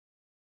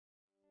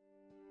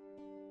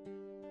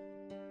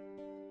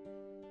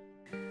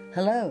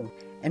Hello,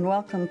 and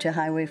welcome to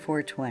Highway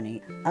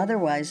 420,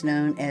 otherwise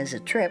known as a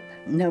trip,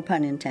 no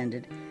pun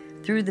intended,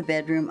 through the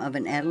bedroom of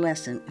an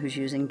adolescent who's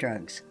using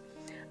drugs.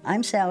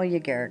 I'm Sally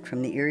Yagarick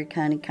from the Erie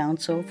County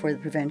Council for the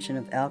Prevention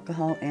of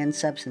Alcohol and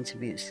Substance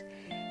Abuse,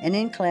 and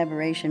in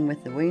collaboration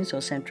with the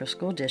Williamsville Central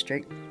School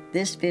District,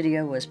 this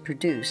video was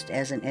produced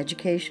as an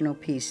educational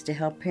piece to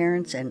help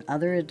parents and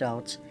other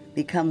adults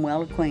become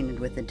well acquainted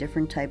with the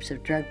different types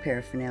of drug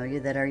paraphernalia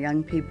that our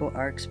young people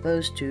are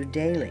exposed to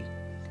daily.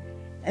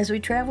 As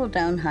we travel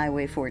down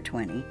Highway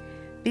 420,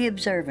 be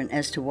observant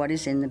as to what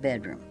is in the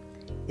bedroom.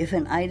 If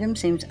an item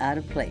seems out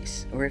of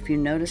place, or if you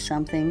notice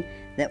something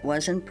that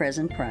wasn't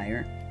present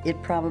prior,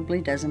 it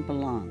probably doesn't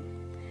belong.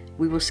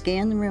 We will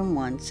scan the room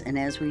once, and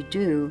as we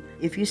do,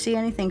 if you see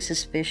anything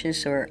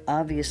suspicious or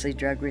obviously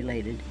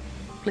drug-related,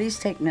 please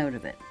take note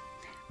of it.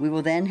 We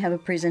will then have a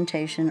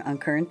presentation on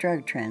current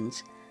drug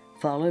trends,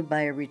 followed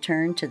by a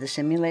return to the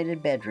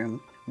simulated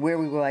bedroom, where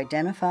we will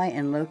identify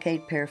and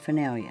locate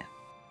paraphernalia.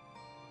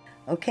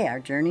 Okay, our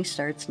journey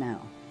starts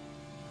now.